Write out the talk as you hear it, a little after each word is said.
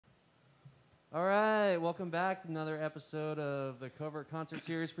All right, welcome back to another episode of the Covert Concert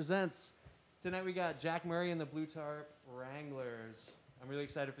Series Presents. Tonight we got Jack Murray and the Blue Tarp Wranglers. I'm really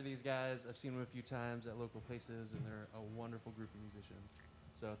excited for these guys. I've seen them a few times at local places, and they're a wonderful group of musicians.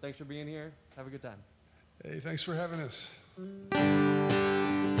 So thanks for being here. Have a good time. Hey, thanks for having us.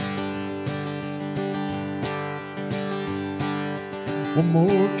 One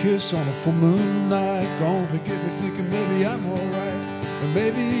more kiss on a full moon night, gonna get me thinking maybe I'm alright, and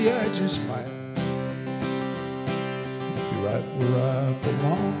maybe I just might be right where I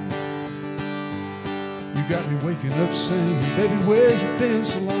belong. You got me waking up saying, baby, where you been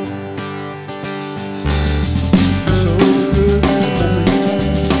so long? Feel so good, hold me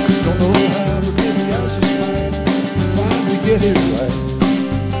tight, don't know how, but maybe I just might finally get it right.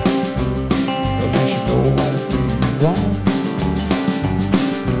 At least you know I won't do you wrong.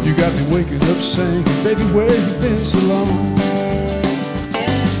 You got me waking up saying, baby, where you been so long?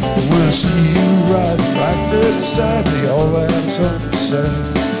 But when I see you riding right there beside me, all that's something to say.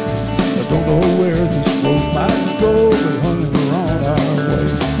 I don't know where this road might go, but honey, we're on our way.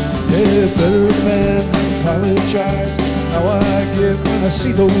 Yeah, better man, apologize. How I get when I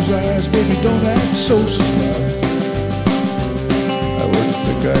see those eyes, baby, don't act so surprised. I wouldn't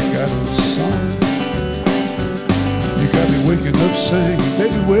think I got this song. You got me waking up saying,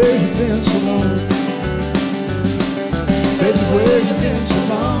 baby, where you been so long? Baby, where you been so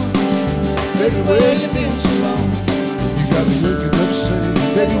long? Baby, where you been so long? You got me waking up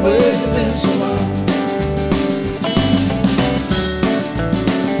saying, baby, where you been so long?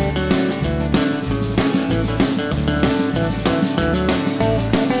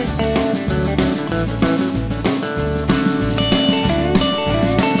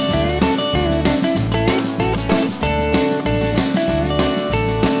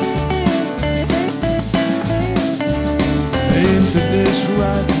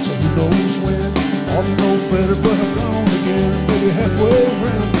 Right since who knows when. Ought to know better, but I'm gone again. Maybe halfway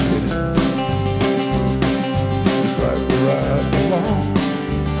around the bend. It's right where I belong.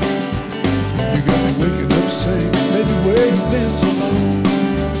 You got me waking up saying, baby, where you been so long?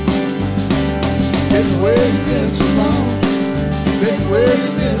 Baby, where you been so long? Baby, where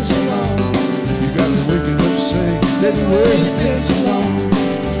you been so long? You got me waking up saying, baby, where you been so long?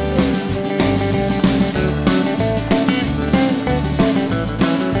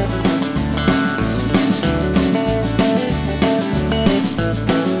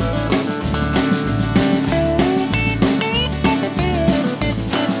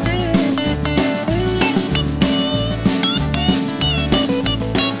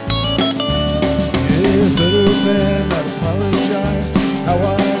 Man, I'd apologize. How I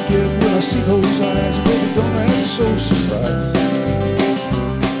get when I see those eyes, baby, don't act so surprised.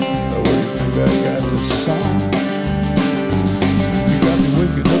 Where do you think I got this song? You got me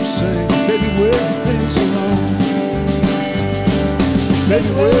waking up saying, baby, where you been so long? Baby,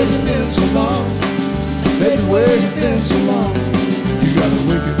 where you been so long? Baby, where you been so long? You got me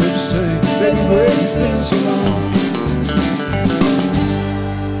waking up saying, baby, where you been so long?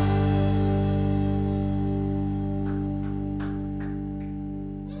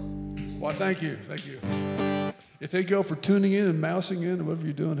 Well, thank you. Thank you all for tuning in and mousing in, whatever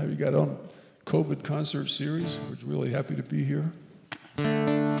you're doing. Have you got on COVID concert series? We're really happy to be here.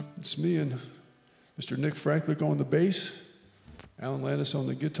 It's me and Mr. Nick Franclik on the bass, Alan Landis on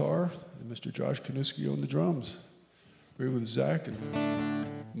the guitar, and Mr. Josh Kanusky on the drums. We're here with Zach and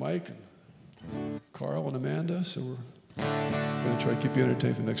Mike and Carl and Amanda, so we're going to try to keep you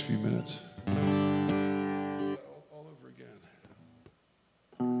entertained for the next few minutes.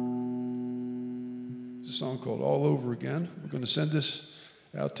 A song called All Over Again. We're going to send this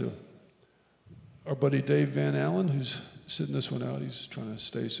out to our buddy Dave Van Allen, who's sitting this one out. He's trying to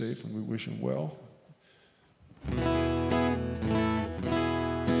stay safe, and we wish him well.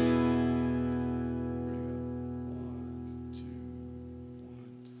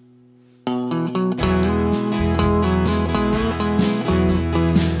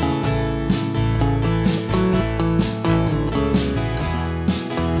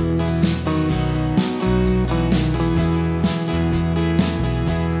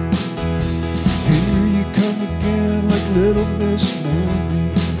 Little Miss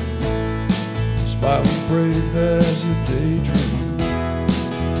Moonbeam, smiling brave as a daydream,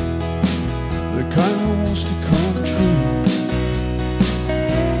 the kind that wants to come true.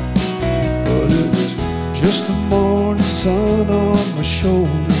 But it was just the morning sun on my shoulder,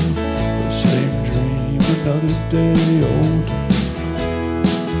 the same dream, another day older,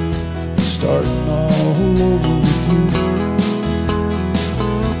 starting all over with you.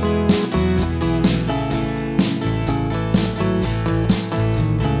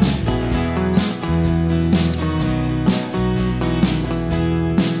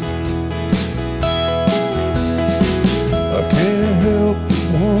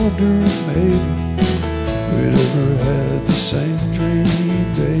 wonder if maybe we'd ever had the same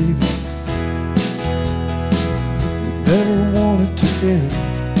dream, baby. We never wanted to end.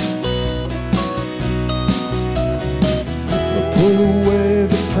 But put away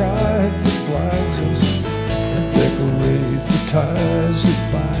the pride that blinds us and decorate the ties that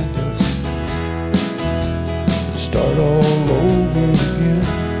bind us. Start all over again.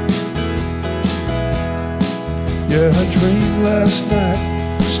 Yeah, I dreamed last night,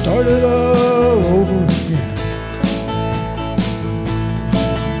 started all over again.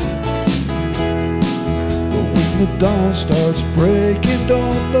 But when the dawn starts breaking,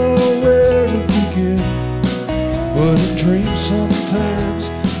 don't know where to begin. But in dreams sometimes,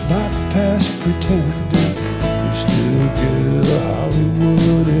 not past pretending, you still get a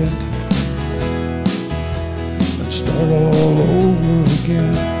Hollywood end. And start all over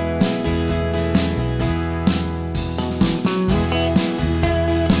again.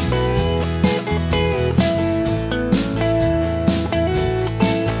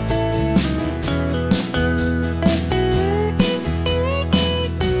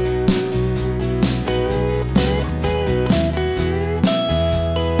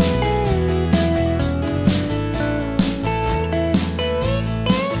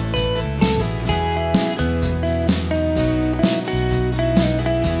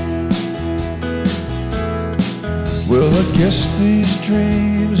 Well, I guess these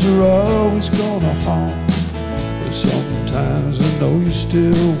dreams are always gonna haunt, but sometimes I know you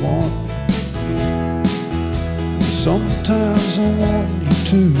still want me. Sometimes I want you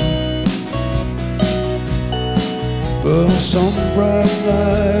too. But on some bright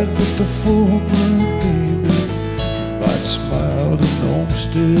night with the full moon beaming, you might smile to know I'm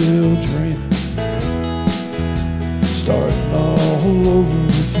still dreaming, starting all over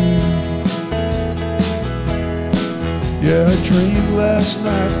with you. Yeah, I dreamed last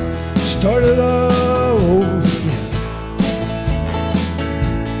night, started all over again.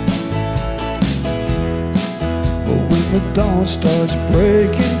 But when the dawn starts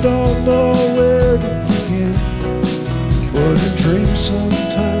breaking, don't know where to begin. But in dreams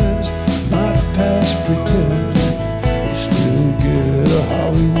sometimes, not past pretending, you still get a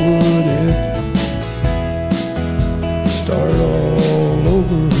Hollywood ending. Start all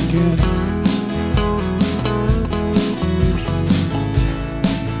over again.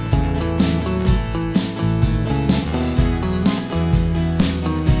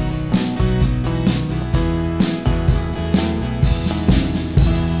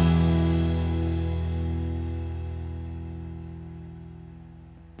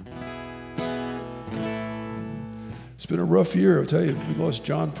 It's been a rough year, I'll tell you. We lost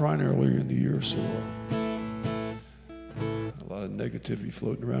John Prine earlier in the year, so a lot of negativity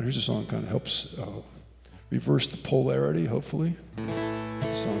floating around. Here's a song that kind of helps reverse the polarity, hopefully.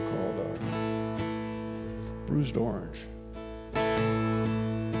 A song called Bruised Orange.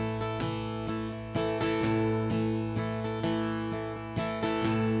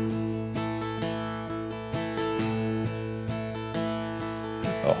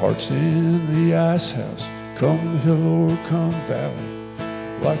 Our heart's in the ice house, come hill or come valley,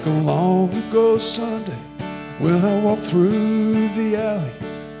 like a long ago Sunday when I walked through the alley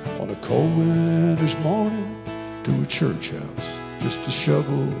on a cold winter's morning to a church house just to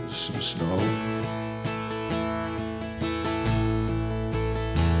shovel some snow.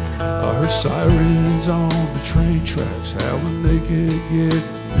 I heard sirens on the train tracks howling they could get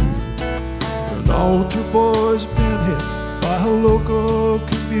moved. An altar boy's been hit by a local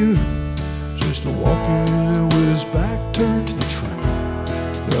commuter, just walking with his back turned to the train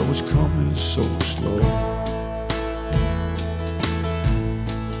that was coming so slow.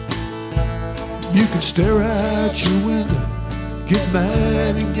 You can stare out your window, get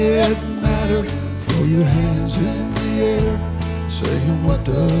mad and get madder, throw your hands in the air, saying what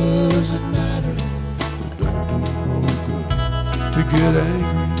does it matter? But don't do no good to get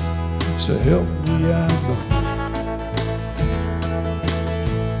angry, so help me I know.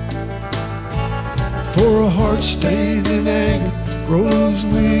 For a heart stained in anger grows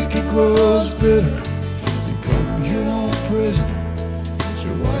weak, it grows bitter. Become your own prisoner as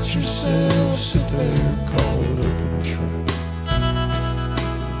you watch yourself sit there caught up in a trap.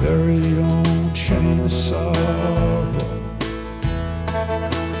 Very own chain of sorrow.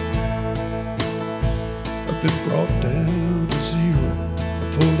 I've been brought down to zero. I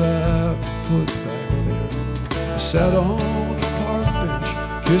pulled out and put back there. I sat on the park bench,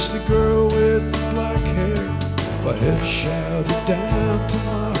 kissed the girl with the black hair. My head shouted down to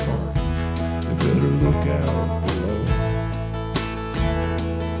my heart, you better look out below.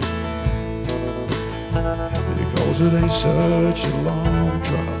 They call because it ain't such a long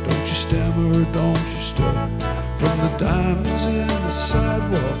drop. Don't you stammer, don't you stutter. From the diamonds in the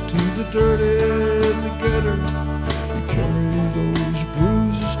sidewalk to the dirt in the gutter, you carry those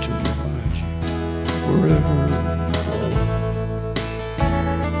bruises to remind you wherever you go.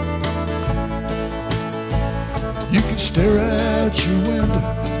 You can stare out your window,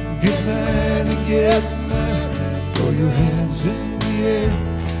 get mad and get mad, throw your hands in the air,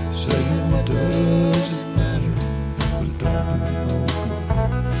 saying what does it matter, but it don't do no good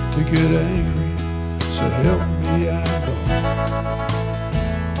to get angry, so help me I don't.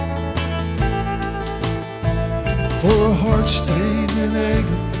 For a heart stained in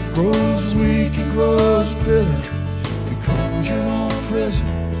anger grows weak and grows bitter, become your own prison.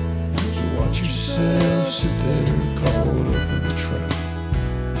 You watch yourself sit there caught up in the trap,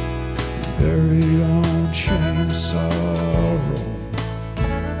 your very own chain of sorrow.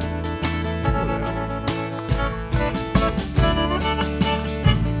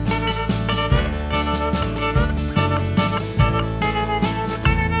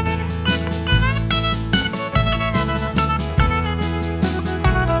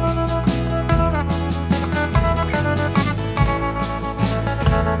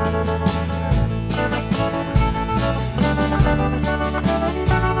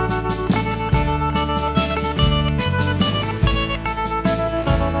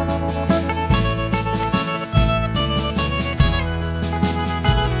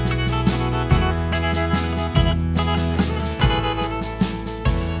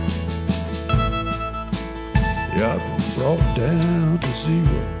 I've been brought down to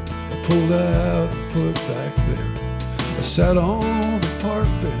zero, I pulled out and put back there. I sat on the park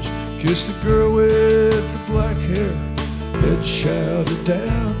bench, kissed the girl with the black hair, then shouted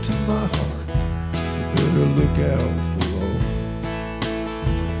down to my heart, you better look out below.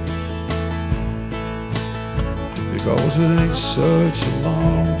 Because it ain't such a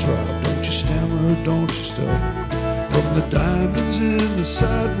long drop, don't you stammer, don't you stutter. From the diamonds in the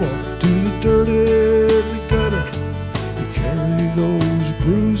sidewalk to the dirt in the gutter, you carry those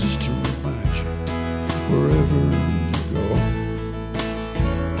bruises to remind you wherever you go.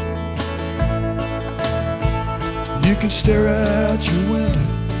 You can stare out your window,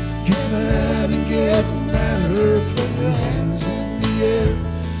 get mad and get madder, throw your hands in the air,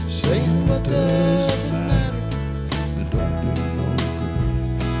 saying what does it matter? It don't do no good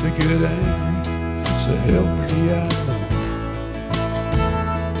to get angry, so help me I know.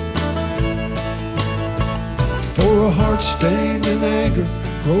 For a heart stained in anger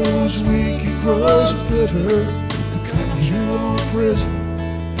grows weak and grows bitter, becomes your own prison,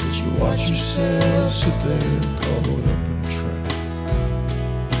 as you watch yourself sit there caught up in a trap,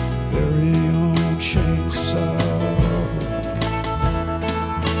 very own chainsaw.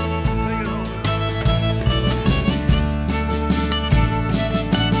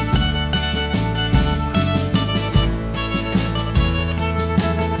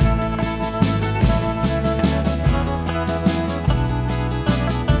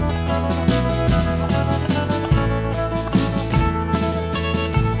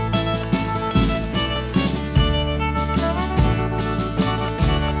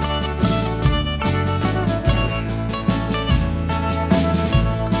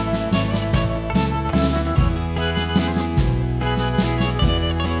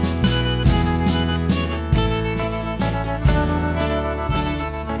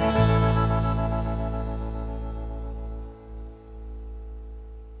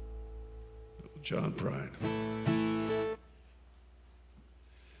 John Prine.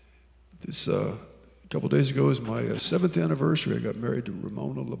 This a couple days ago is my 7th anniversary. I got married to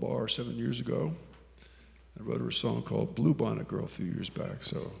Ramona Labar 7 years ago. I wrote her a song called Blue Bonnet Girl a few years back,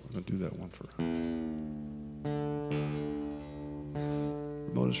 so I'm going to do that one for her.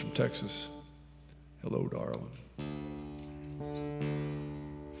 Ramona's from Texas. Hello, darling.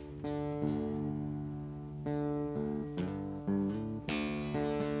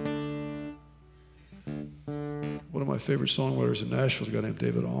 One of my favorite songwriters in Nashville is a guy named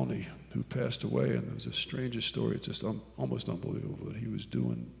David Alney, who passed away, and it was the strangest story. It's just almost unbelievable, but he was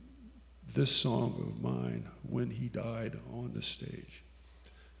doing this song of mine when he died on the stage.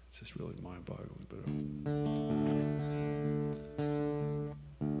 It's just really mind-boggling. But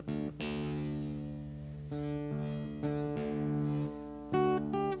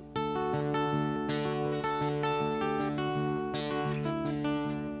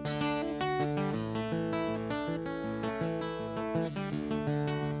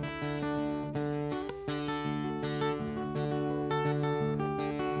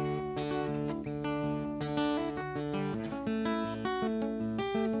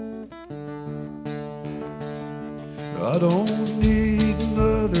I don't need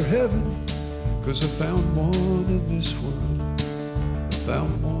another heaven, 'cause I found one in this world. I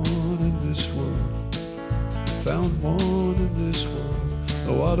found one in this world. Found one in this world.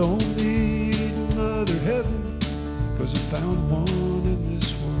 Oh, I don't need another heaven, 'cause I found one in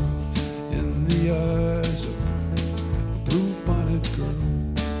this world. In the eyes of a blue-bonnet girl.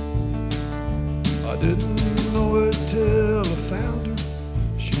 I didn't know it till I found her.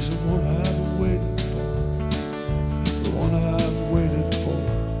 She's the one I've been waiting for. The one I've waited for.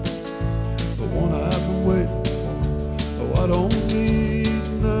 The one I've been waiting for. Oh, I don't need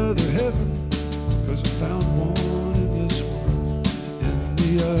another heaven, 'cause I found one in this world. In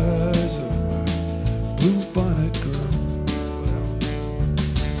the eyes of my blue-bonnet girl.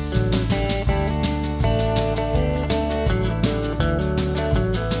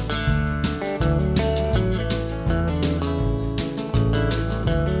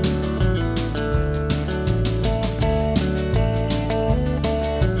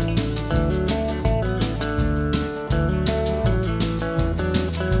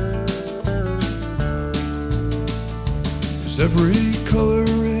 Every color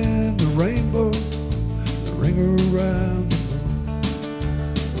in the rainbow, the ring around the moon,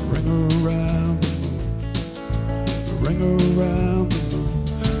 the ring around the moon, the ring around the moon.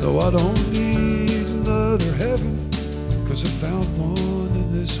 No, I don't need another heaven, 'cause I found one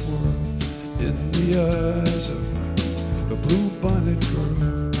in this world. In the eyes of the blue-bonnet girl.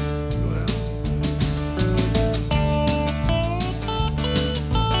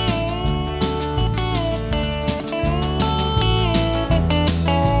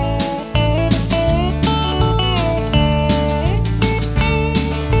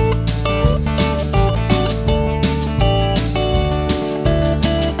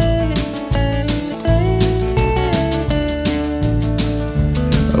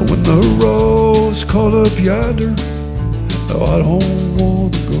 The rose caught up yonder. No, I don't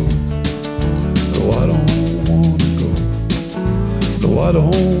want to go. No, I don't want to go. No, I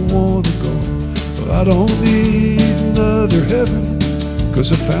don't want to go. But I don't need another heaven,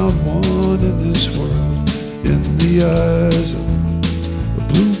 'cause I found one in this world. In the eyes of a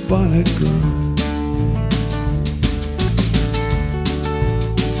blue-bonnet girl.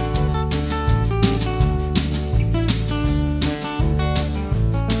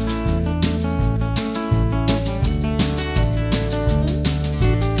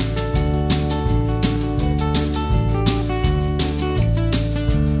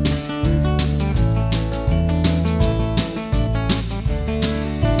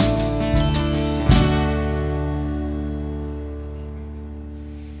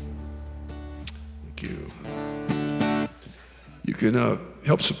 You can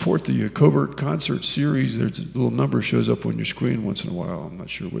help support the Covert Concert Series. There's a little number shows up on your screen once in a while. I'm not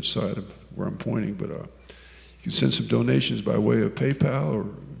sure which side of where I'm pointing, but you can send some donations by way of PayPal or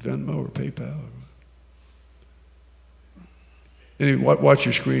Venmo or PayPal. Anyway, watch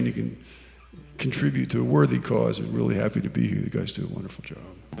your screen. You can contribute to a worthy cause. I'm really happy to be here. You guys do a wonderful job.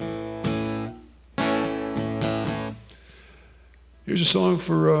 Here's a song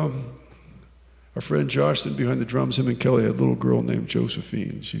for our friend Josh behind the drums. Him and Kelly had a little girl named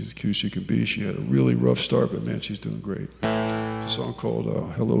Josephine. She's as cute as she can be. She had a really rough start, but man, she's doing great. It's a song called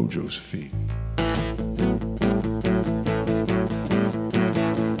Hello, Josephine.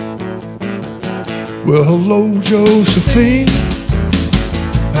 Well, hello, Josephine.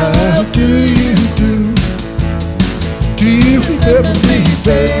 How do you do? Do you remember me,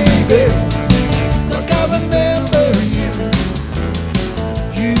 baby? Like I remember you.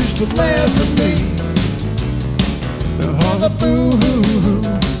 You used to laugh at me and holler boo-hoo.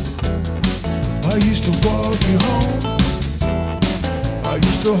 I used to walk you home. I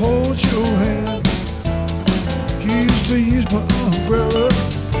used to hold your hand. You used to use my umbrella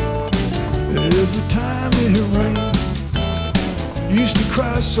every time it rained. You used to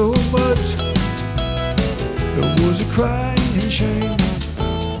cry so much, there was a crying shame.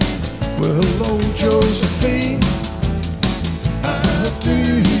 Well, hello, Josephine. How do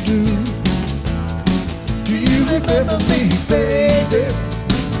you do? Do you remember me, baby?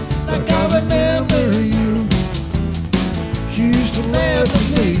 Like I remember you. You used to laugh at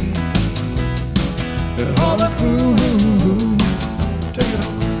me and holler boo-hoo. Take it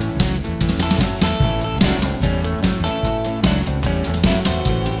home.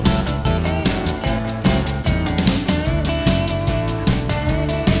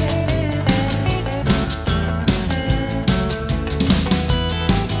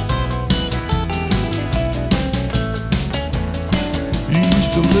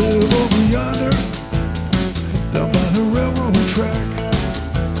 To live over yonder, down by the railroad track.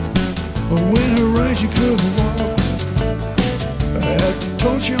 But when it rained, you couldn't walk. I had to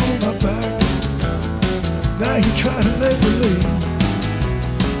tote you on my back. Now you try to make believe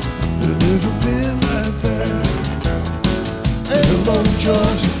it's never been like that. Hey, hello,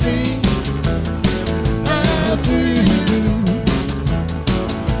 Josephine. How do you do?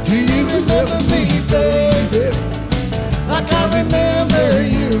 Do you remember me, baby? Like I remember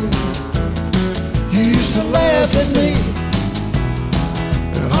you. You used to laugh at me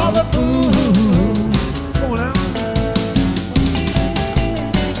and holler boo. Come on out.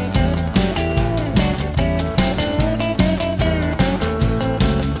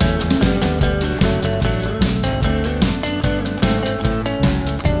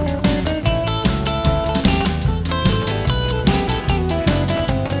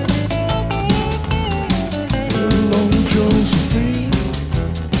 Josephine,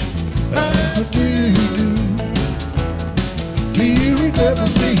 how do you do? Do you remember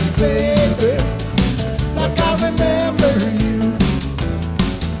me, baby? Like I remember you.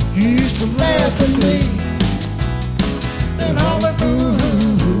 You used to laugh at me and holler boo.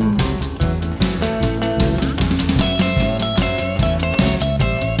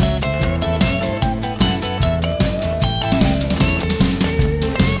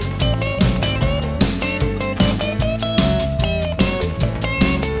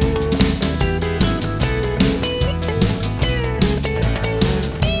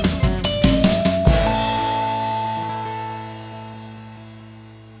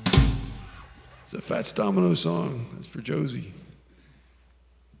 It's a Fats Domino song. That's for Josie.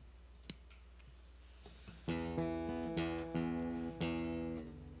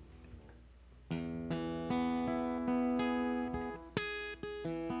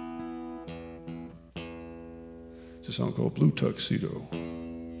 It's a song called Blue Tuxedo.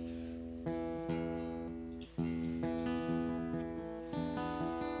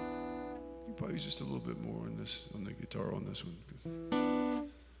 You probably use just a little bit more on this, on the guitar on this one, because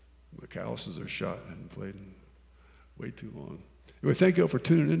the calluses are shot. I haven't played in way too long. Anyway, thank you all for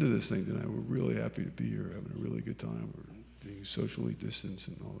tuning into this thing tonight. We're really happy to be here, having a really good time. We're being socially distanced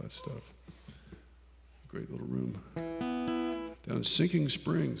and all that stuff. Great little room down in Sinking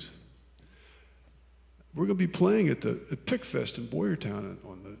Springs. We're going to be playing at Pickfest in Boyertown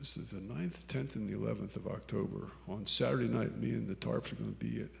this is the 9th, 10th, and the 11th of October. On Saturday night, me and the Tarps are going to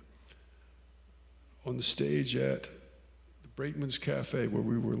be on the stage at Braitman's Cafe, where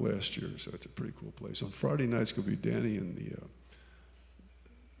we were last year, so it's a pretty cool place. On Friday night, it's going to be Danny and the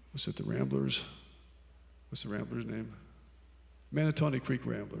Ramblers? What's the Ramblers' name? Manatawny Creek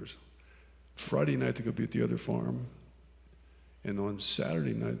Ramblers. Friday night, they're going to be at the other farm. And on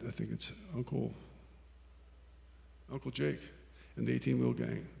Saturday night, I think it's Uncle Jake and the 18-Wheel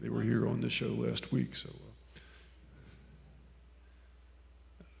Gang. They were here on this show last week, so.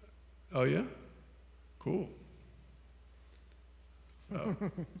 Oh, yeah? Cool.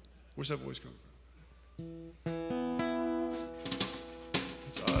 Where's that voice coming from?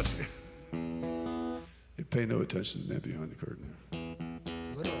 It's us. They pay no attention to that behind the curtain there.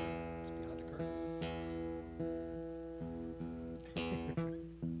 Literally, it's behind the curtain.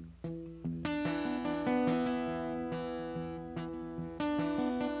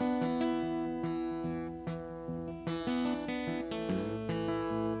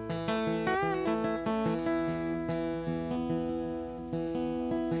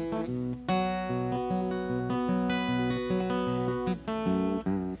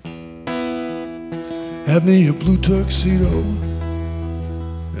 Had me a blue tuxedo,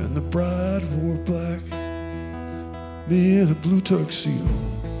 and the bride wore black. Me in a blue tuxedo,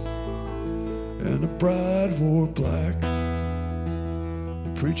 and the bride wore black.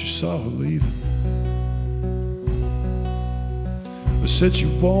 The preacher saw her leaving, but said she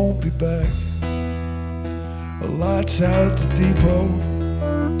won't be back. The lights out at the depot,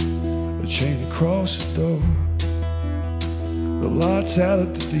 a chain across the door. The lights out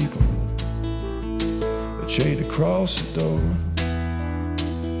at the depot, chain across the door.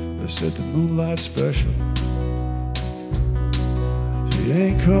 They said the moonlight's special. She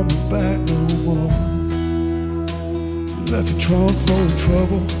ain't coming back no more. You left your trunk full of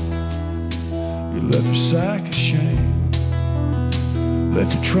trouble. You left your sack of shame.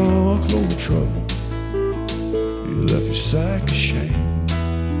 Left your trunk full of trouble. You left your sack of shame.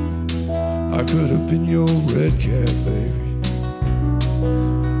 I could have been your red cat, baby.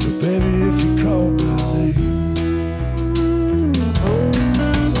 But baby, if you called my name,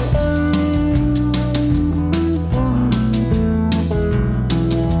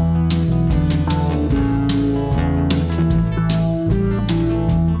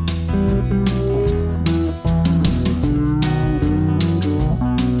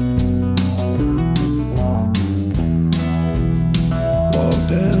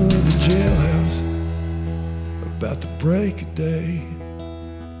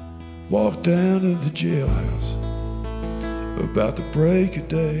 walked down to the jailhouse about the break of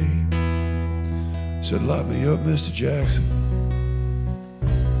day. Said, "Lock me up, Mr. Jackson.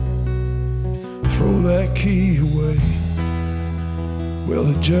 Throw that key away." Well,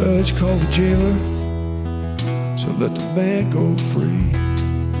 the judge called the jailer, so let the man go free.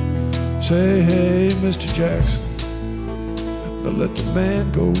 Say, "Hey, Mr. Jackson, let the man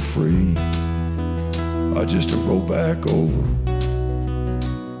go free." I just rolled back over.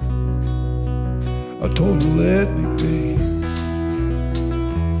 I told him, "Let me be."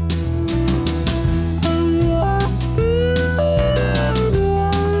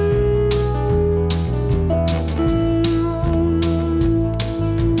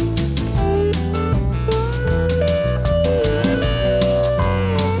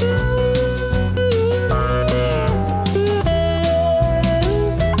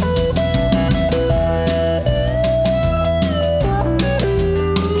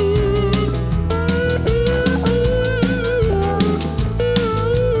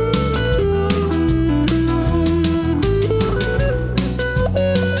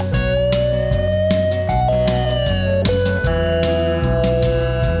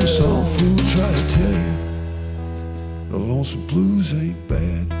 Some fool try to tell you the lonesome blues ain't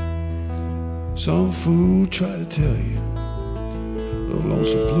bad. Some fool try to tell you the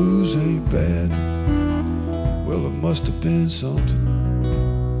lonesome blues ain't bad. Well, it must have been something,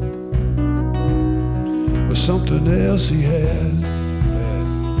 or something else he had.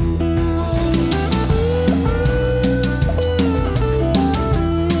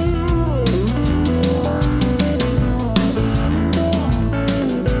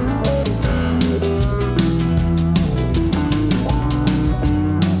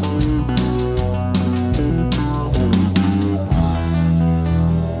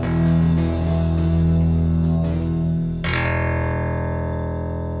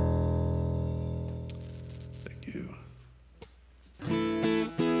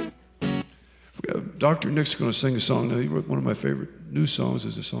 Dr. Nick's going to sing a song now. He wrote one of my favorite new songs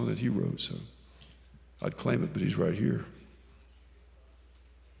is a song that he wrote, so I'd claim it, but he's right here.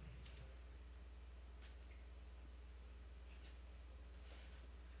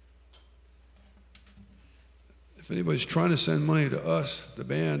 If anybody's trying to send money to us, the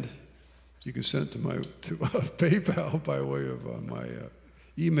band, you can send it to PayPal by way of my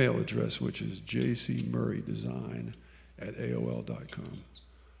email address, which is jcmurraydesign@aol.com.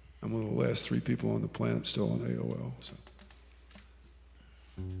 I'm one of the last 3 people on the planet still on AOL. So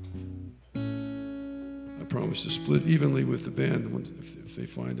I promise to split evenly with the band if they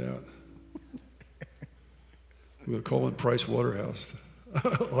find out. We're going to call in Price Waterhouse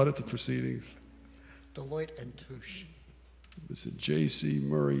to audit the proceedings. Deloitte and Touche. It's at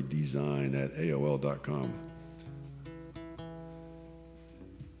jcmurraydesign@aol.com.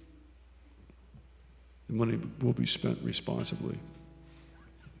 The money will be spent responsibly.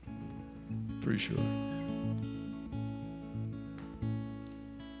 Pretty sure.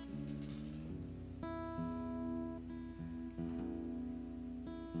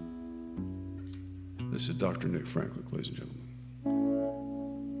 This is Dr. Nick Franclik, ladies and gentlemen.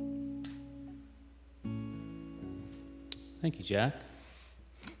 Thank you, Jack.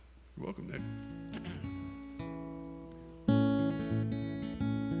 You're welcome, Nick.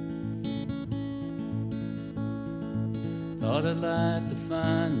 Thought I'd like to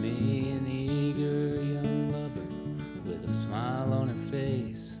find me an eager young lover with a smile on her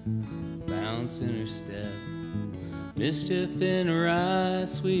face, bounce in her step, mischief in her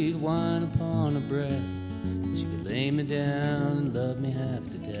eyes, sweet wine upon her breath. She could lay me down and love me half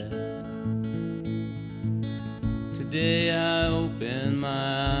to death. Today I open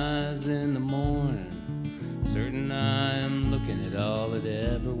my eyes in the morning, certain I am looking at all I'd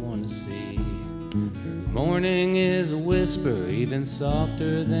ever want to see. Morning is a whisper, even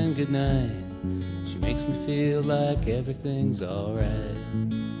softer than goodnight. She makes me feel like everything's alright.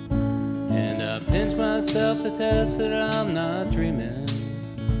 And I pinch myself to test that I'm not dreaming.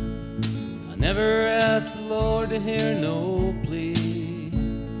 I never asked the Lord to hear no plea.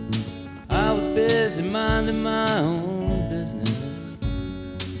 I was busy minding my own business.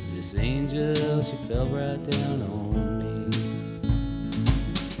 This angel, she fell right down on me.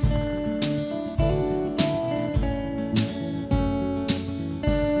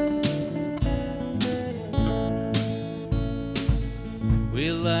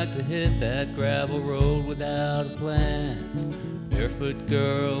 We like to hit that gravel road without a plan. Barefoot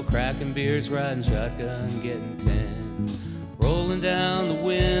girl, cracking beers, riding shotgun, getting tan. Rolling down the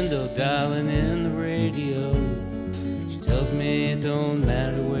window, dialing in the radio. She tells me it don't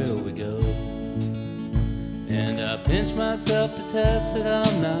matter where we go. And I pinch myself to test that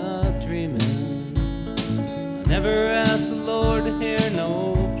I'm not dreaming. dreaming. I never asked the Lord to hear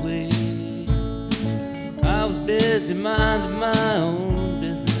no plea. I was busy minding my own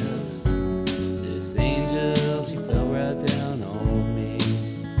business. This angel, she fell right down on me.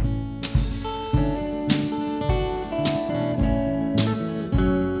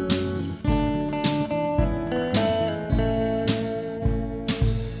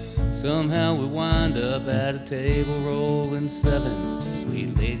 Somehow we wind up at a table rolling sevens,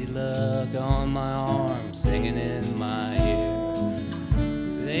 sweet lady luck on my arm, singing in my ear.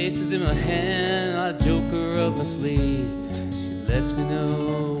 Faces in my hand, I joke her up my sleeve. She lets me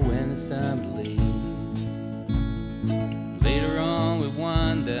know when it's time to leave. Later on we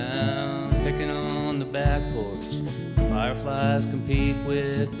wind down, picking on the back porch. Fireflies compete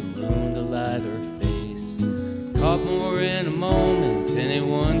with the moon to light her face. Caught more in a moment,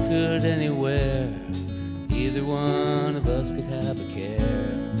 anyone could anywhere. Either one of us could have a care.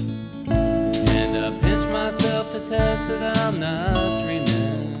 And I pinch myself to test that I'm not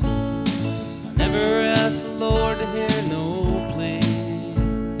dreaming. I never asked the Lord to hear no plea.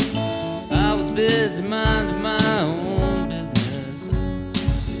 I was busy minding my own business.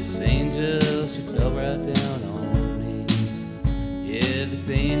 This angel, she fell right down on me. Yeah, this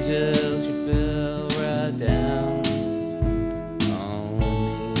angel, she fell right down.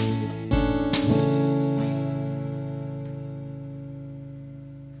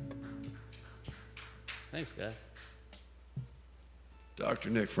 Thanks, guys. Dr.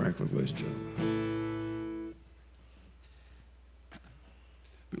 Nick Franclik, ladies and gentlemen.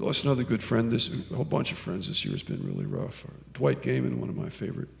 We lost another good friend. A whole bunch of friends this year has been really rough. Dwight Gaiman, one of my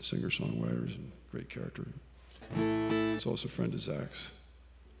favorite singer-songwriters and great character. He's also a friend of Zach's.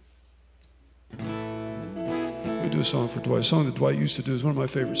 We do a song for Dwight. A song that Dwight used to do is one of my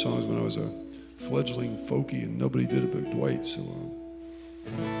favorite songs when I was a fledgling folkie and nobody did it but Dwight, so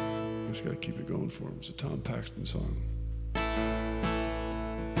I just got to keep it going for him. It's a Tom Paxton song.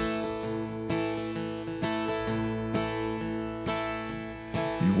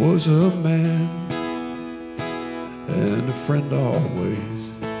 He was a man and a friend always.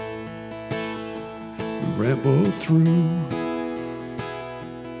 We rambled through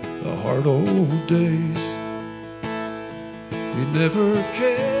the hard old days. We never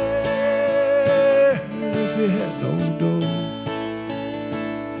cared if we had no dough.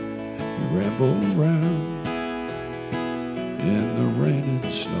 We rambled around in the rain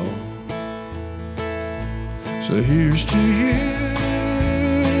and snow. So here's to you,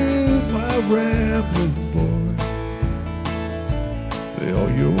 my rambling boy. May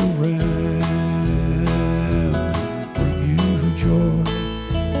all your rambling bring you joy.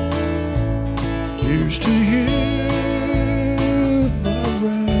 Here's to you, my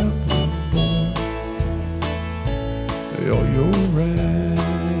rambling boy. May all your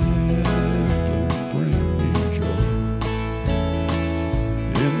rambling bring you joy.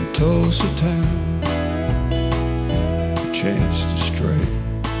 In Tulsa town, a chance to stray.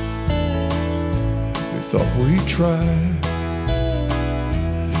 We thought we'd try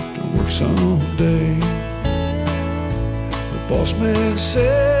to work someday. The boss man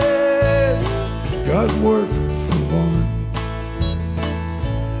said, got work for one.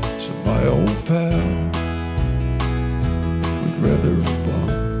 So my old pal, we'd rather bum.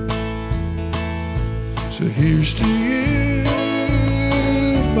 So here's to you,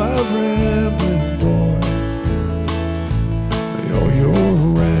 my rambling boy. May all your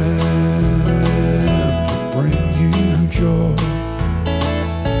rambling bring you joy.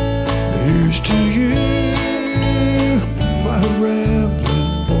 Here's to you, my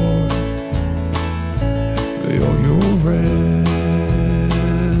rambling boy. May all your rambling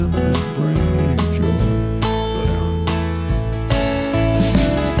bring you joy. Go down.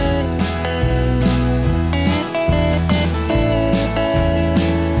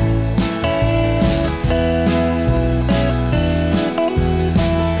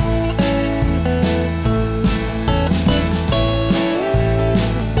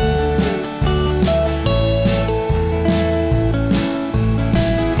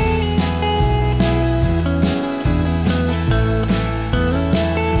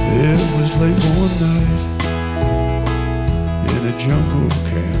 It was late one night in a jungle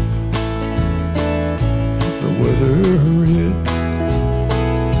camp. The weather it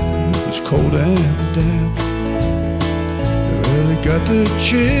was cold and damp. Well, it got the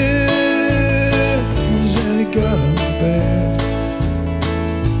chills and it got them bad.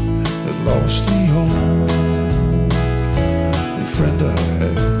 It lost the only friend I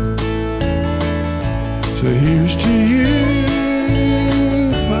had. So here's to you,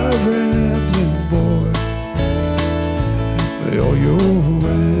 my rambling boy. May all your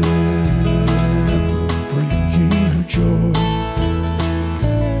rambling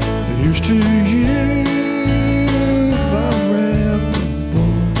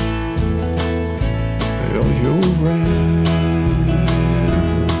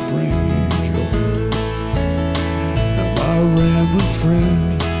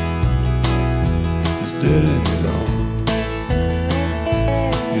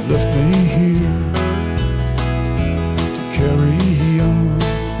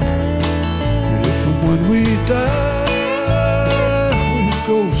die, we'd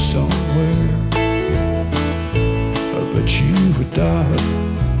go somewhere. I bet you would die.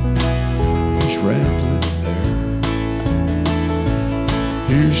 He's rambling there.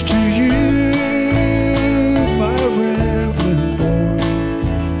 Here's to you, my rambling boy.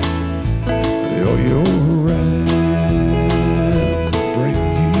 Oh, your ramble bring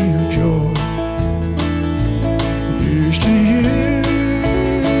you joy. Here's to you,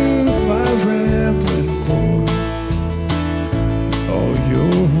 my rambling boy. Oh,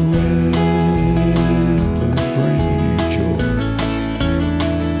 your ramble bring you joy.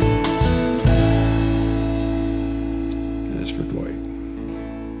 And that's for Dwight.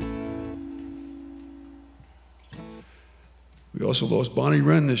 We also lost Bonnie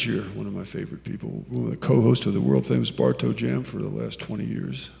Wren this year, one of my favorite people, one of the co-hosts of the world-famous Bartow Jam for the last 20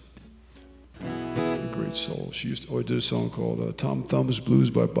 years. A great soul. She did a song called Tom Thumb's Blues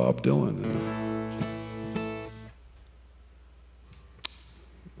by Bob Dylan.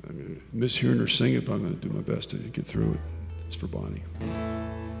 I miss hearing her sing it, but I'm going to do my best to get through it. It's for Bonnie.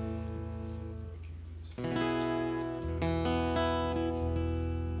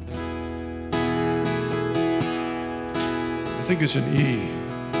 I think it's an E.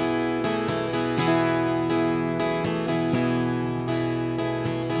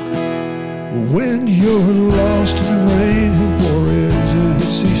 When you're lost in the rain and war is and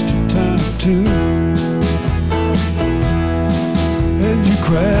it's Easter time too, and your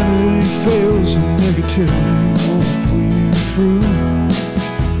gravity fails and negativity won't pull you through,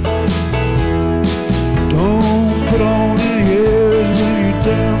 don't put on any airs when you're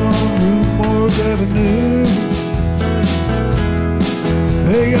down on Rue Avenue.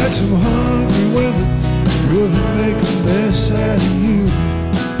 They got some hungry women who really make a mess out of you.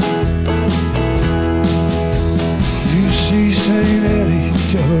 You see St. Annie,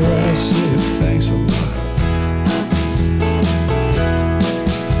 tell her I said thanks a lot.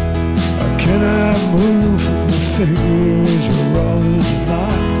 Can I move from the fingers are all in a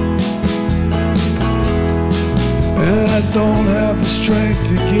knot? And I don't have the strength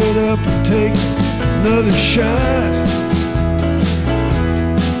to get up and take another shot.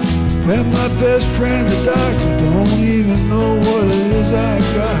 And my best friend, the doctor, don't even know what it is I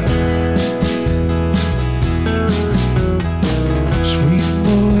got. Sweet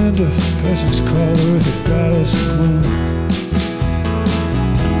Melinda, peasants call her the goddess of gloom.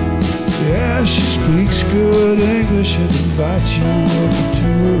 Yeah, she speaks good English and invites you up into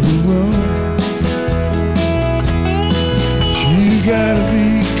her room. You gotta be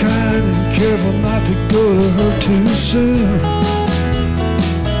kind and careful not to go to her too soon,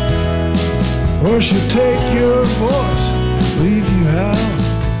 or she'll take your voice, leave you out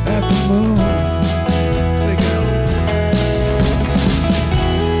at the moon. Take it out.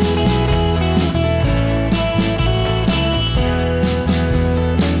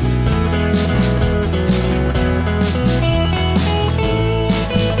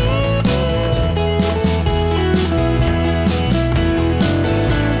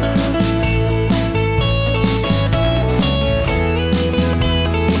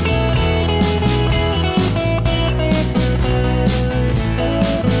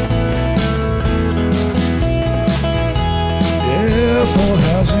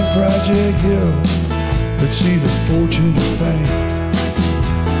 Project Hill, let's see the fortune of fame.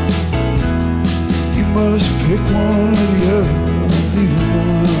 You must pick one or the other, neither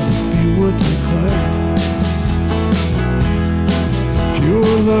one will be what they claim. If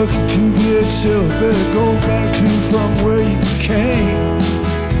you're lucky to get silver, better go back to from where you came.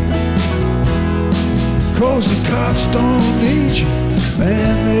 'Cause the cops don't need you,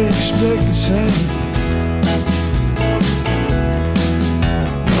 man, they expect the same.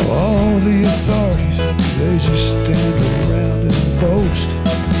 All the authorities, they just stand around and boast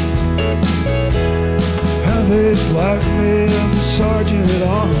how they blackmail the sergeant at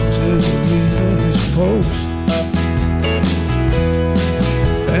arms into leaving his post.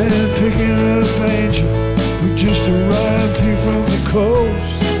 And picking up Angel, who just arrived here from the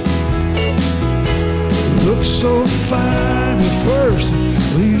coast. Looks so fine at first,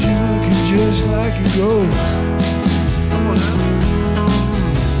 leaves you looking just like a ghost. Come on now.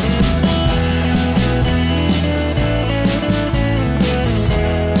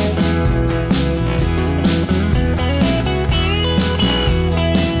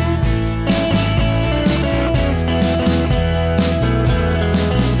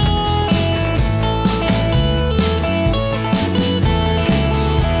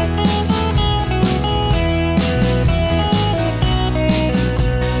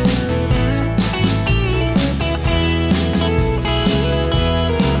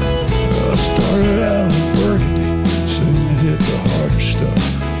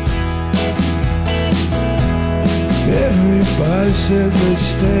 Everybody said they'd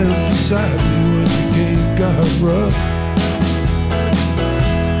stand beside me when the game got rough.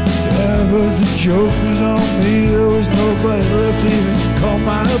 Yeah, but the joke was on me. There was nobody left to even call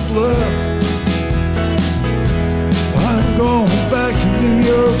my bluff. I'm going back to New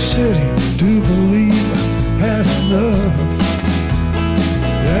York City to believe I had enough.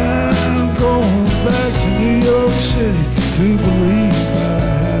 Yeah, I'm going back to New York City to believe I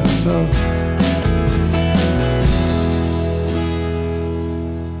had enough.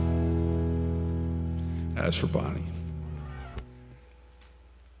 As for Bonnie.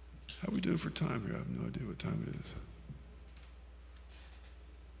 How we doing for time here? I have no idea what time it is.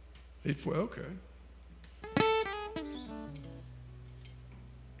 8:40, okay.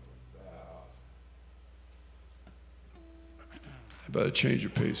 How about a change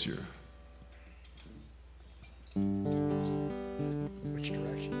of pace here? Which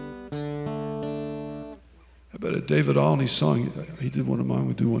direction? How about a David Alney song? He did one of mine,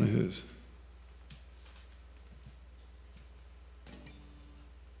 we'll do one of his.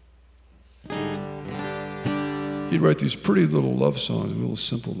 He'd write these pretty little love songs, little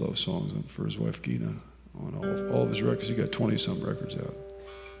simple love songs for his wife Gina on all of his records. He got 20-some records out.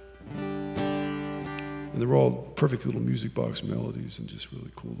 And they were all perfect little music box melodies and just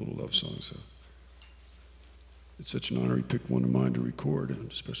really cool little love songs. So it's such an honor he picked one of mine to record, and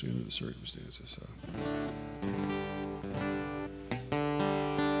especially under the circumstances. So.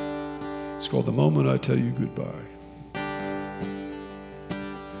 It's called The Moment I Tell You Goodbye.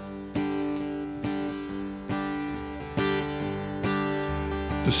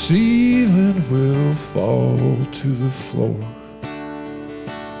 The ceiling will fall to the floor.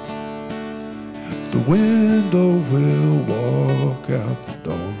 The window will walk out the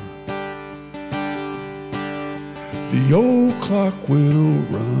door. The old clock will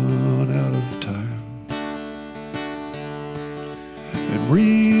run out of time, and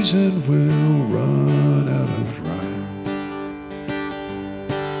reason will run out of rhyme.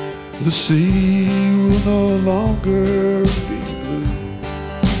 The sea will no longer be blue.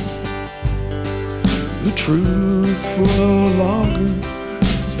 The truth will no longer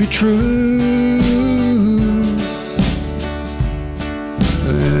be true.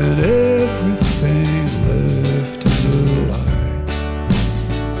 And everything left is a lie.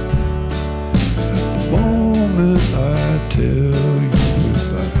 At the moment I tell you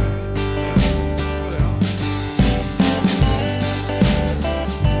goodbye.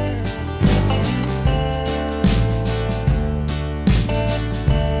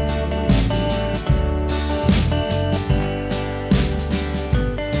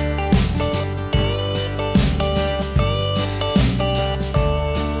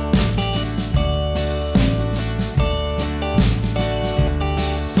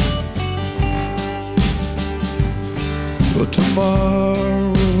 But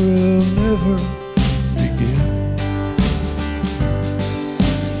tomorrow will never begin.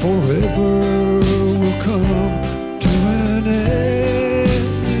 Forever will come to an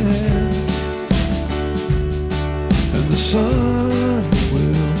end, and the sun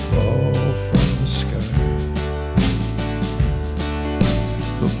will fall from the sky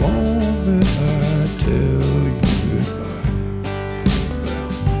the moment I tell you goodbye.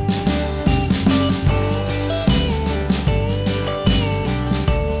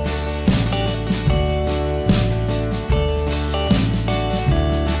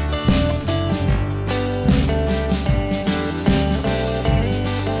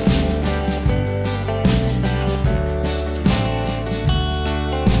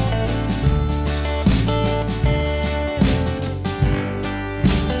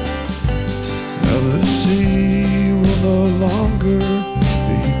 Now the sea will no longer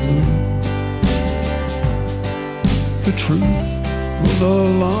be blue. The truth will no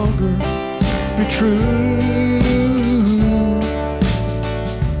longer be true.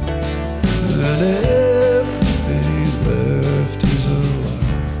 And everything left is a lie.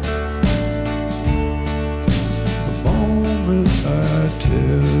 The moment I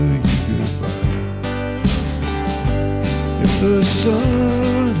tell you goodbye. If the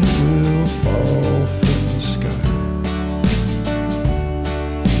sun will fall from the sky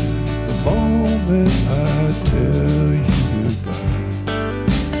the moment I tell you goodbye.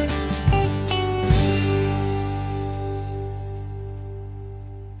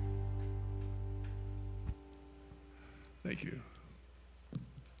 Thank you.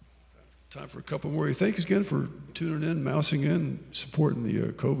 Time for a couple more. Thanks again for tuning in, mousing in, supporting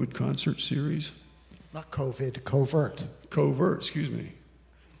the COVID concert series. Not COVID, covert. Covert, excuse me.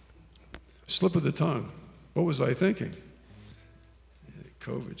 Slip of the tongue. What was I thinking? Yeah,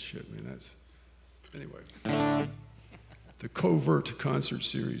 COVID shit, man, that's... Anyway. the Covert concert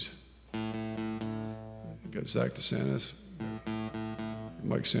series. You got Zach DeSantis,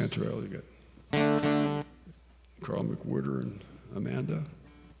 Mike Santorelli, you got Carl McWhirter and Amanda.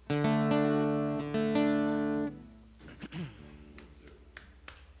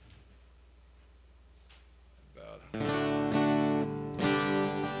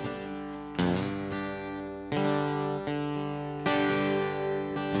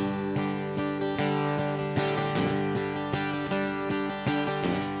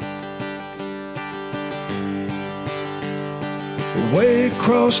 Way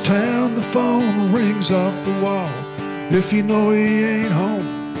across town, the phone rings off the wall. If you know he ain't home,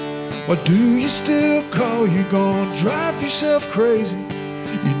 why do you still call? You're gonna drive yourself crazy.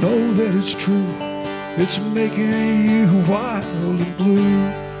 You know that it's true. It's making you wild and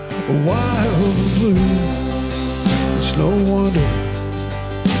blue, wild and blue. It's no wonder.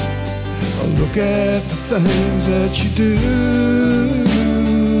 Look at the things that you do.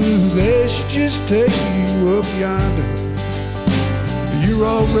 They should just take you up yonder. You're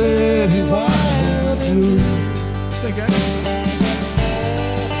already wild blue. Think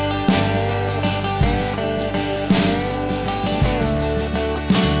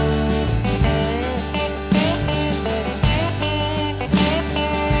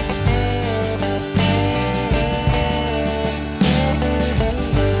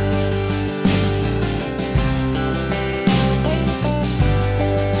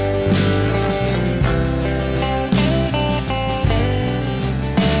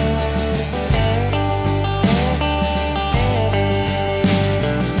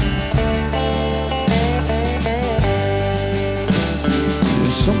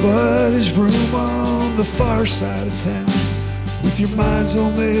somebody's room on the far side of town, with your minds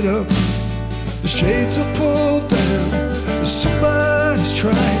all made up, the shades are pulled down. Somebody's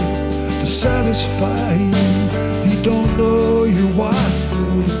trying to satisfy you. He don't know you're wild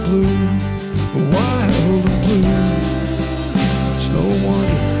and blue, wild and blue. It's no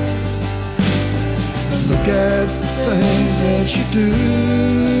wonder. Look at the things that you do.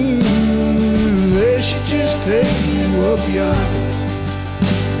 They should just take you up yonder.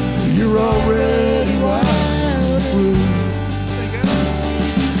 You're already wild and blue.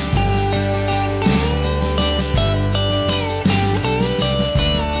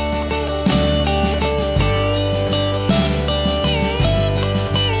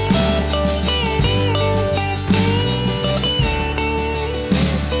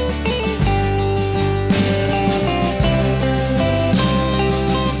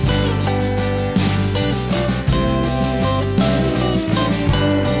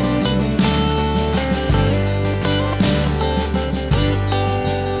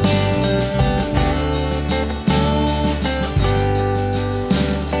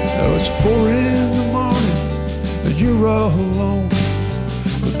 It's 4 in the morning and you're all alone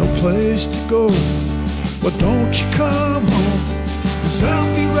with no place to go. Well, don't you come home, 'cause I'll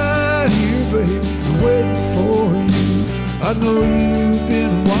be right here, baby, waiting for you. I know you've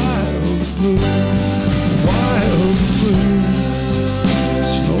been wild and blue, wild and blue.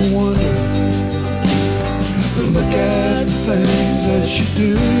 It's no wonder. Look at the things that you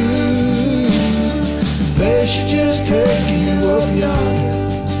do. They should just take you up yonder.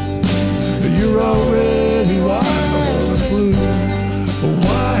 You're already wild and blue,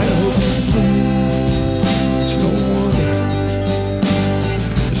 wild and blue. It's no wonder.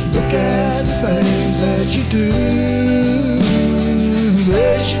 Just look at the things that you do.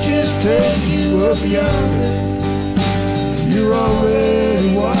 They should just take you up yonder. You're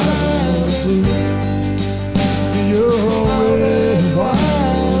already wild and blue. You're already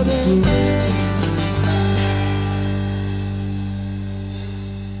wild and blue.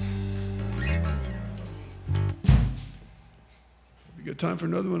 Got time for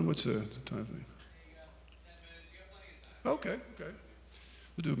another one? What's the time thing? Okay.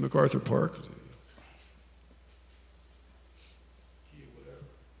 We'll do MacArthur Park.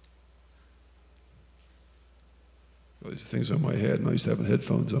 All these things on my head. I'm not used to having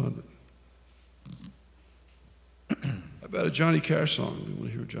headphones on. How about a Johnny Cash song? You want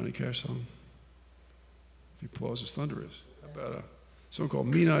to hear a Johnny Cash song? If he applauses thunderous. How about a song called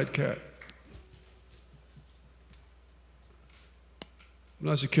Mean-Eyed Cat? When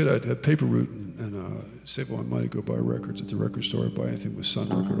I was a kid, I'd have paper route and save all my money, go buy records at the record store, buy anything with Sun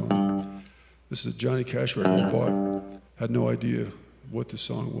record on it. This is a Johnny Cash record I bought. Had no idea what the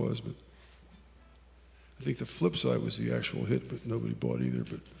song was, but I think the flip side was the actual hit, but nobody bought either,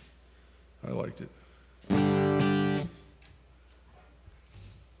 but I liked it.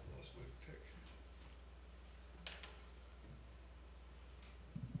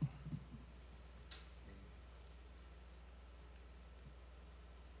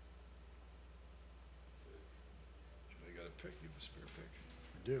 pick? You have a spare pick?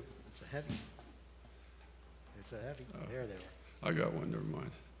 I do. It's a heavy. It's a heavy. Oh. There they are. I got one, never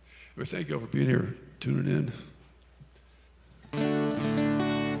mind. Well, thank you all for being here, tuning in.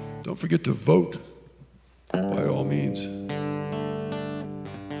 Don't forget to vote, by all means.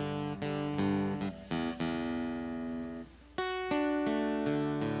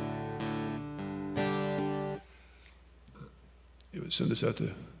 You would send this out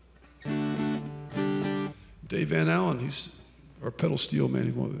to Dave Van Allen. He's our pedal steel man.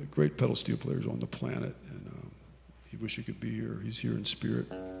 He's one of the great pedal steel players on the planet. And he wished he could be here. He's here in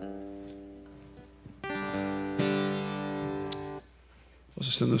spirit. Also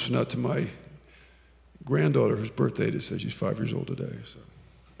send this one out to my granddaughter, whose birthday it is. She's 5 years old today. So,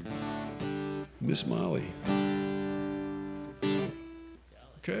 Miss Molly.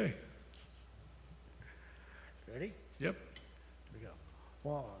 Okay. Ready? Yep. Here we go.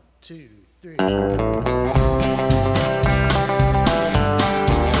 1, 2, 3.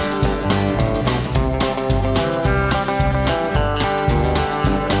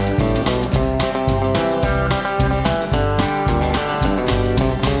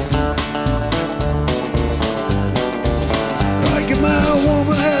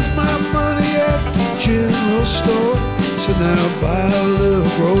 Store, so now buy a little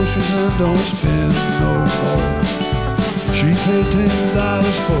groceries and don't spend no more. She paid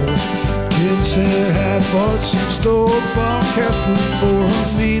 $10 for a 10-cent hat, bought some store-bought cat food for her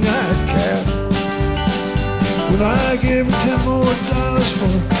mean-eyed cat. When I gave her $10 more for a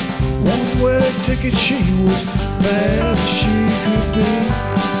one-way ticket, she was mad as she could be.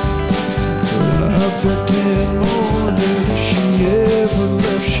 But I bet 10 more that if she ever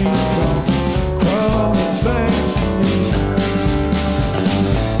left, she'd come crawling back to me.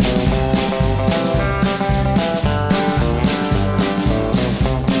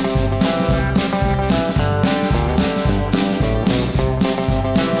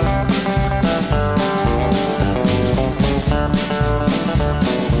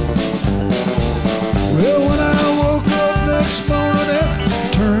 Well, when I woke up next morning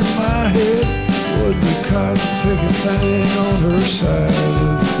and turned my head, wasn't a cotton-picking thing on her side of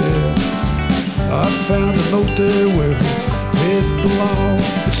the bed. I found a note there where her head belonged.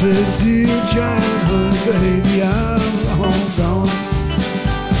 It said, "Dear giant honey baby, I'm long gone."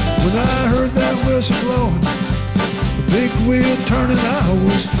 When I heard that whistle blowing, the big wheel turning, I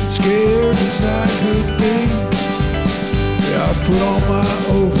was scared as I could be. Yeah, I put on my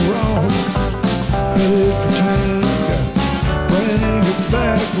overalls, headed for town, got to bring her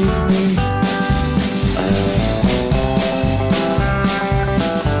back with me.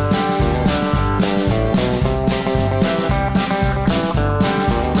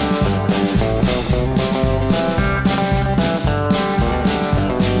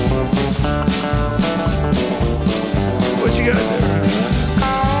 What you got there?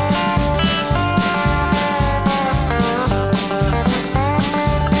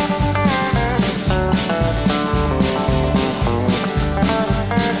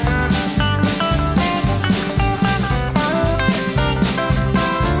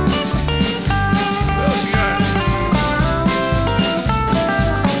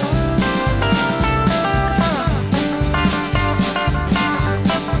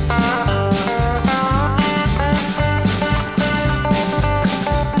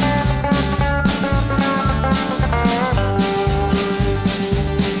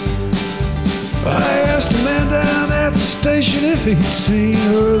 Station if he'd seen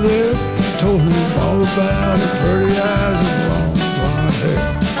her there, told him all about her pretty eyes and long blonde hair.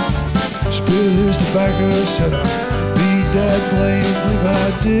 Spit his tobacco, said I'd be that blamed if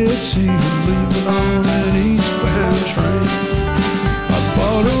I did see him leaving on an eastbound train. I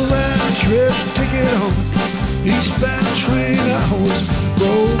bought a round trip ticket on an eastbound train. I was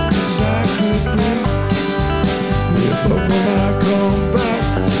broke as I could be. Yeah, but when I come back,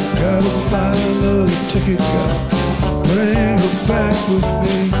 gotta buy another ticket, gotta bring her back with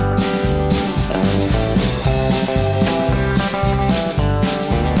me.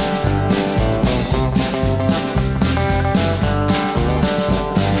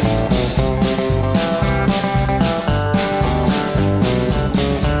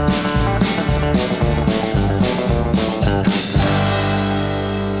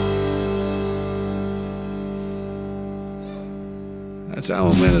 That's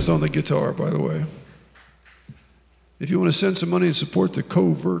Alan Lannis on the guitar, by the way. If you want to send some money and support the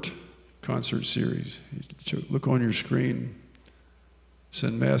Covert concert series, look on your screen,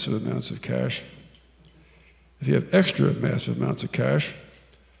 send massive amounts of cash. If you have extra massive amounts of cash,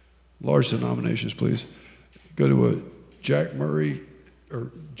 large denominations please, go to a Jack Murray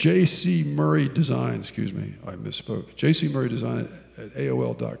or J.C. Murray Design, excuse me, I misspoke. J.C. Murray Design at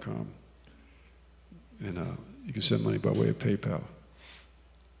AOL.com. And you can send money by way of PayPal.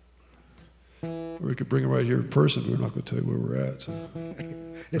 Or we could bring it right here in person, but we're not going to tell you where we're at. So.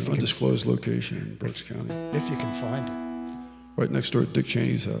 An undisclosed location in Berks County. If you can find it. Right next door to Dick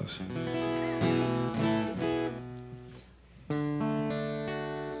Cheney's house.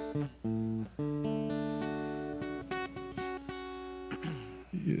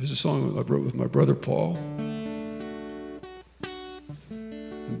 This is a song I wrote with my brother Paul.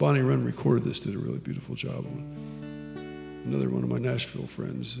 And Bonnie Wren recorded this, did a really beautiful job. Another one of my Nashville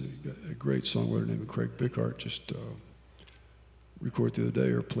friends, a great songwriter named Craig Bickart, just recorded the other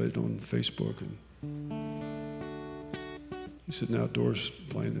day or played it on Facebook. And he's sitting outdoors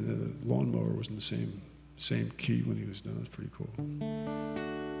playing, and the lawnmower was in the same key when he was done. It was pretty cool.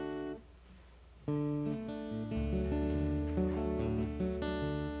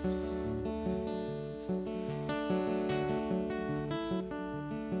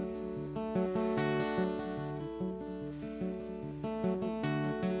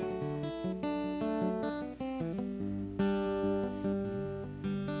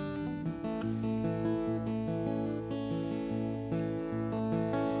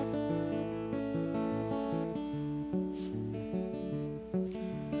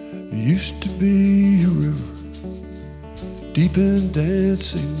 Used to be a river, deep in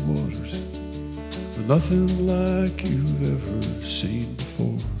dancing waters, but nothing like you've ever seen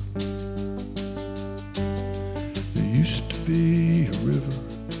before. There used to be a river,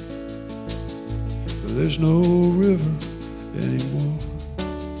 but there's no river anymore.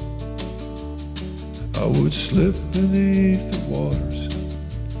 I would slip beneath the waters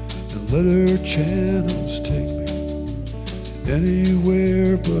and let her channels take me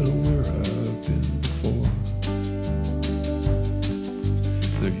anywhere but where I've been before.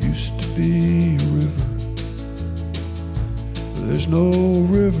 There used to be a river, but there's no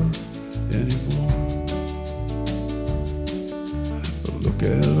river anymore. But look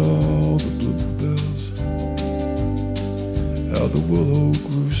at all the bluebells, how the willow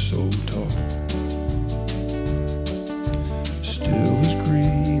grew so tall, still as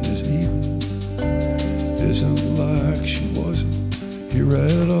green as Eden. Isn't like she wasn't here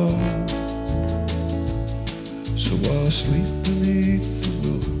at all. So I'll sleep beneath the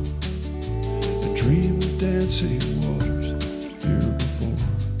willow and dream of dancing waters here before.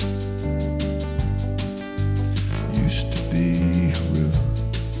 Used to be a river,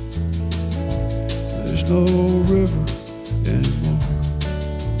 there's no river anymore.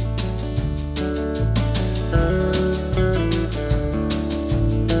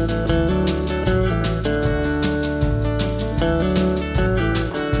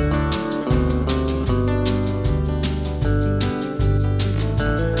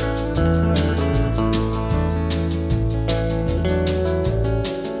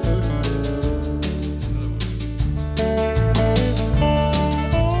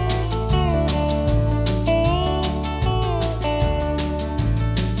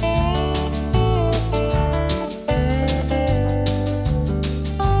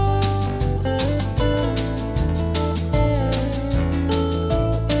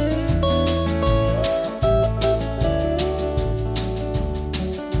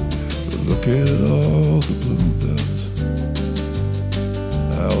 Look at all the bluebells,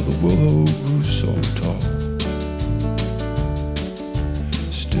 how the willow grew so tall,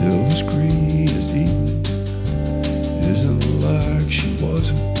 still as green as Eden. Isn't like she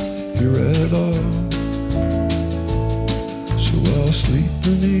wasn't here at all. So I'll sleep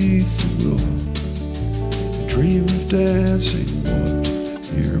beneath the willow and dream of dancing one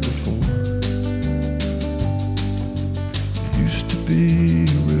here before. There used to be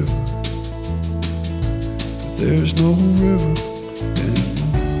a river, there's no river anymore.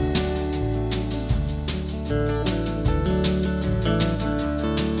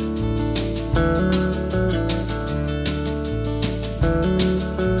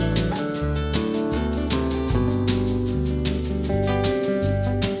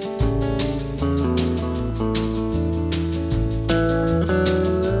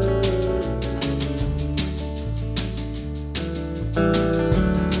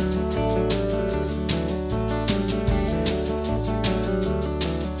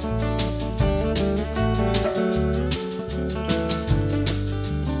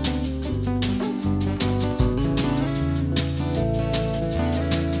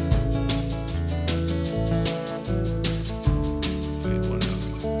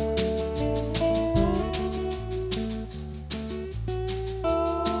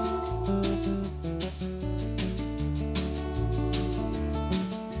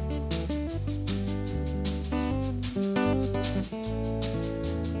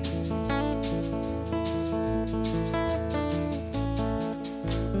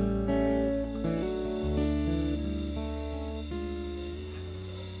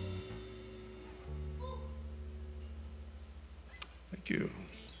 Thank you.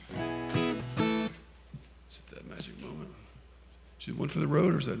 Is it that magic moment? Is it one for the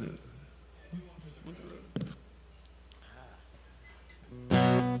road or is that it? One for the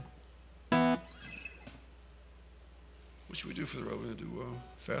road. What should we do for the road? We're going to do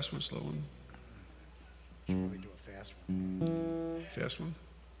fast one, slow one? Should probably do a fast one. Fast one?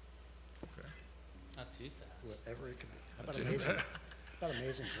 Okay. Not too fast. Whatever it can be. How about Yeah. amazing? How about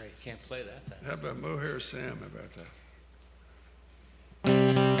Amazing Grace? Can't play that fast. How about Mohair Sam? How about that?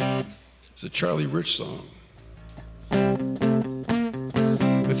 It's a Charlie Rich song. I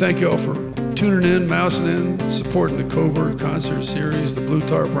thank you all for tuning in, mousing in, supporting the Covert Concert Series, the Blue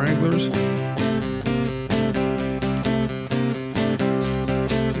Tarp Wranglers.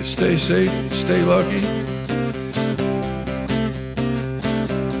 Stay safe, stay lucky.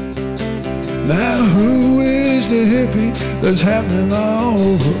 Now who is the hippie that's happening all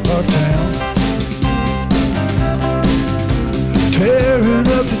over our town? Tearing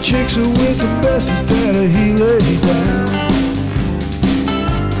up the chicks with the message that he laid down.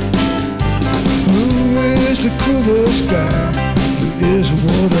 Who is the coolest guy that is a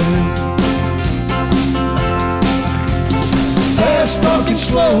woman? Fast talking,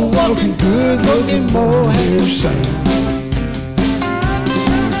 slow walking, good looking, more hair sound.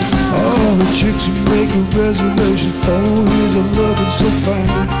 All the chicks who make a reservation for his loving so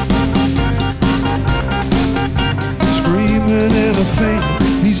fine. Screaming and a faint,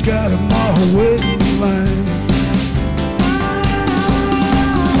 he's got them all waiting in line.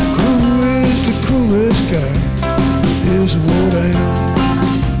 Who is the coolest guy? Is Wodan.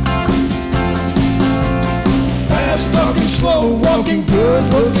 Fast talking, slow walking, good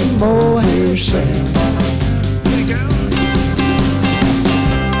looking, more hair Sam.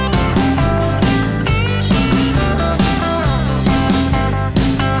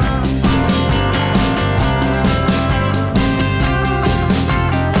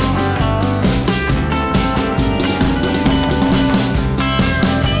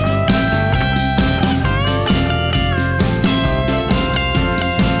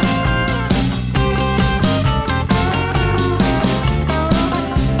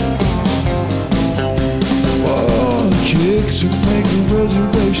 Chicks are making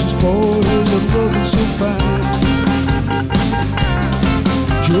reservations for his looking so fine.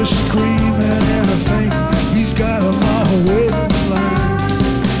 Just screaming and I think he's got them all waiting in line.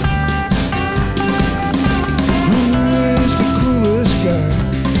 Who is the coolest guy?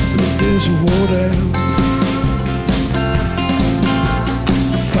 It is a Wodan.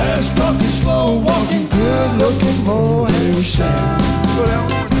 Fast talking, slow walking, good looking, more hair Sam. Go down.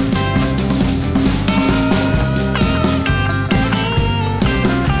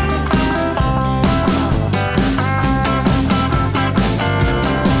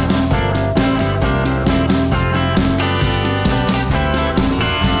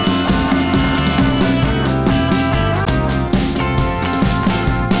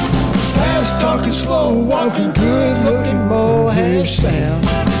 Talking slow, walking, good looking, more hair Sam.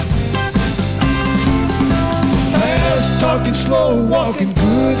 Fast talking, slow, walking,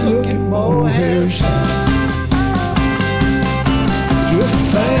 good looking, more hair Sam.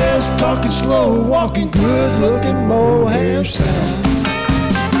 Just fast talking, slow, walking, good looking, more hair Sam.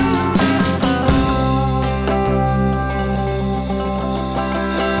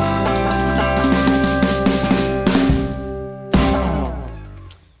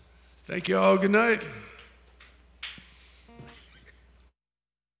 Thank you all. Good night.